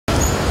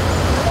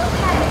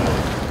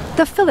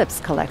The Phillips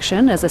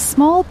Collection is a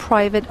small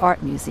private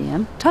art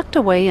museum tucked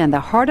away in the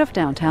heart of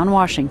downtown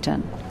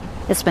Washington.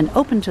 It's been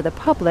open to the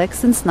public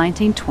since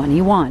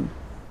 1921.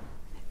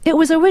 It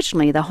was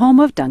originally the home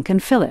of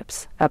Duncan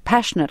Phillips, a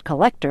passionate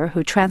collector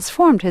who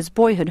transformed his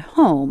boyhood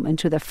home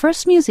into the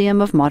first museum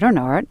of modern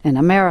art in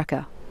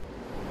America.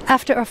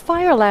 After a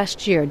fire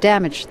last year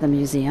damaged the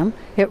museum,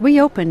 it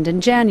reopened in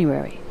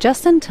January,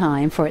 just in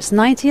time for its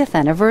 90th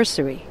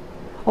anniversary.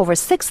 Over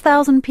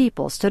 6,000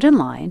 people stood in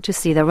line to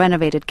see the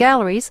renovated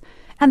galleries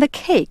and the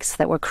cakes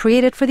that were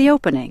created for the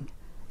opening,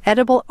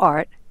 edible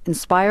art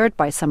inspired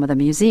by some of the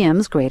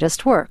museum's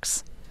greatest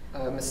works.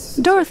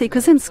 Dorothy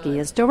Kozinski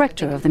is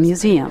director of the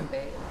museum.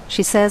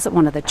 She says that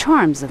one of the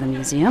charms of the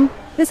museum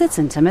is its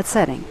intimate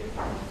setting.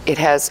 It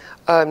has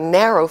a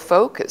narrow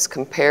focus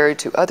compared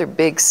to other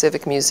big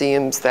civic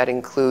museums that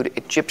include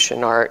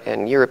Egyptian art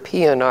and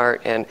European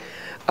art and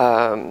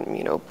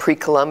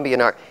pre-Columbian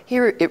art.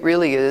 Here it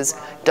really is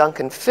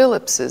Duncan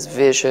Phillips's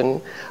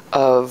vision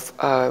of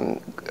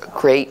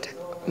great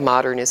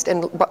modernist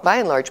and by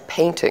and large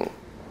painting.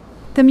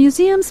 The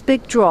museum's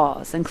big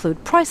draws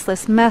include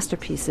priceless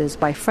masterpieces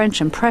by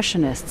French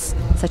Impressionists,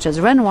 such as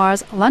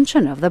Renoir's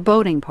Luncheon of the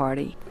Boating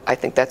Party. I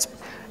think that's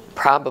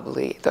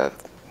probably the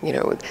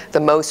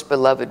most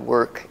beloved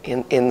work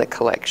in the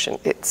collection.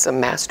 It's a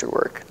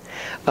masterwork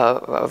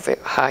of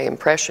high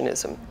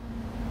impressionism.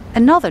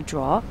 Another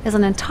draw is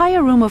an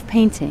entire room of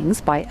paintings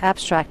by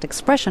abstract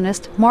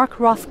expressionist Mark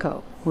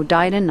Rothko, who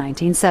died in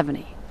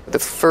 1970. The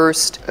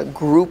first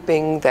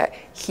grouping that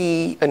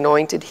he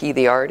anointed, he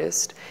the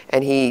artist,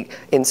 and he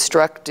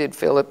instructed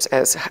Phillips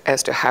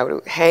as to how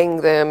to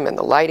hang them and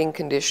the lighting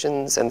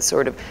conditions and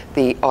sort of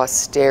the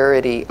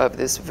austerity of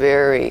this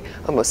very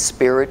almost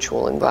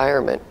spiritual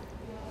environment.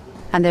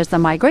 And there's the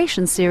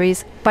Migration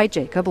series by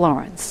Jacob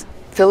Lawrence.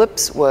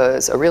 Phillips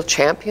was a real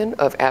champion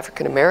of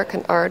African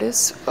American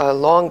artists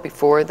long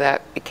before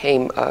that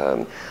became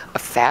a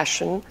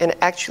fashion. And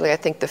actually, I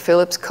think the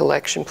Phillips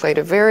collection played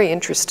a very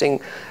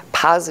interesting,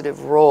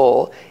 positive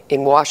role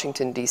in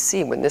Washington,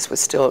 D.C., when this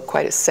was still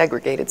quite a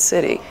segregated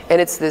city.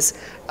 And it's this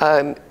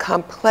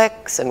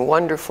complex and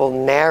wonderful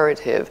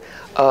narrative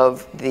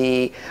of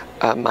the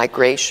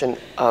migration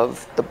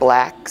of the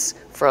blacks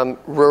from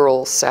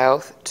rural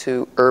South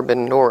to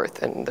urban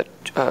North, and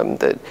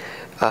the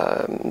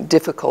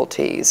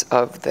difficulties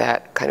of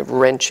that kind of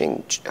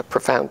wrenching,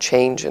 profound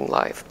change in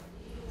life.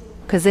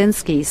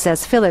 Kozinski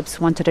says Phillips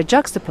wanted to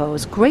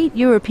juxtapose great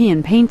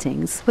European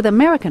paintings with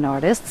American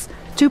artists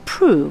to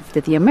prove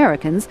that the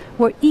Americans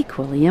were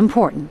equally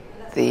important.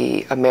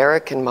 The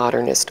American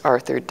modernist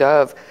Arthur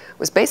Dove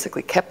was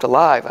basically kept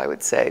alive, I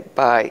would say,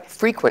 by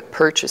frequent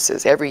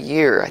purchases every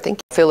year. I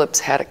think Phillips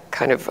had a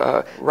kind of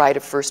right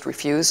of first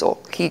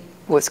refusal. He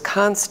was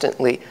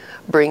constantly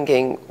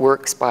bringing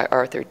works by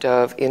Arthur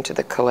Dove into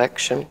the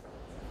collection.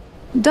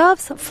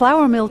 Dove's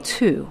Flour Mill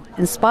 2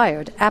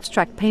 inspired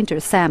abstract painter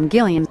Sam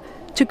Gilliam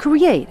to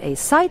create a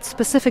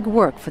site-specific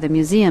work for the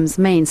museum's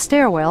main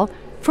stairwell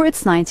for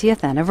its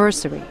 90th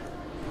anniversary.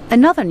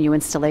 Another new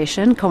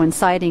installation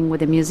coinciding with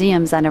the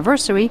museum's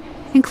anniversary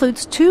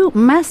includes two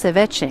massive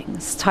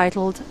etchings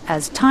titled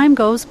As Time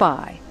Goes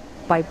By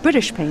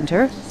British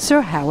painter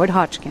Sir Howard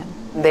Hodgkin.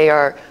 They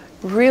are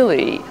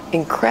really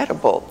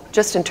incredible,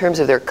 just in terms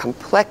of their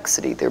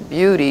complexity, their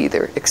beauty,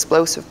 their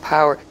explosive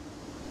power.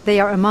 They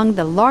are among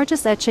the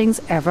largest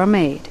etchings ever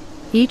made,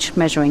 each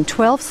measuring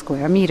 12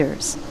 square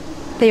meters.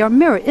 They are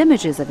mirror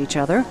images of each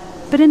other,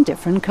 but in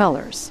different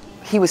colors.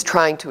 He was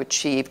trying to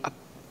achieve a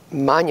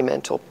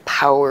monumental,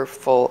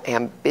 powerful,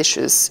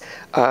 ambitious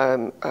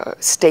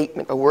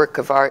statement, a work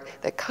of art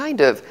that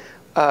kind of,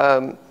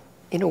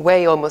 in a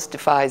way, almost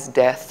defies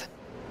death.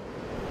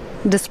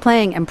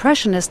 Displaying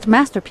Impressionist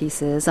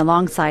masterpieces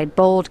alongside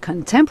bold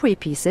contemporary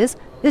pieces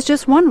is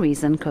just one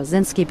reason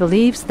Kozinski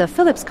believes the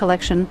Phillips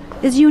collection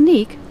is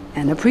unique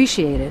and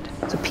appreciated.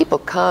 So people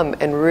come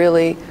and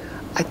really,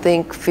 I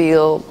think,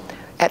 feel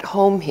at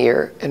home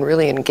here and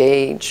really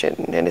engage,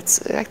 and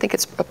I think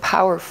it's a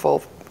powerful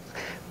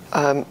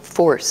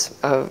force.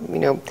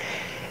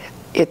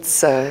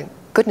 It's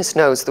goodness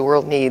knows the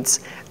world needs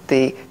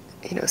the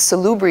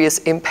salubrious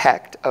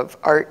impact of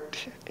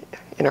art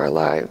in our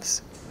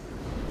lives.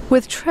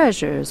 With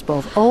treasures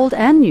both old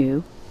and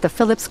new, the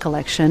Phillips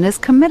Collection is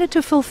committed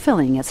to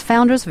fulfilling its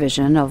founder's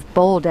vision of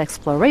bold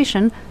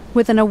exploration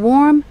within a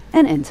warm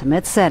and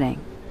intimate setting.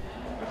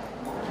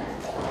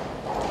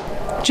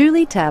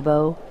 Julie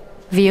Tabo,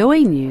 VOA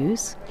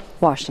News,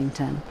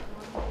 Washington.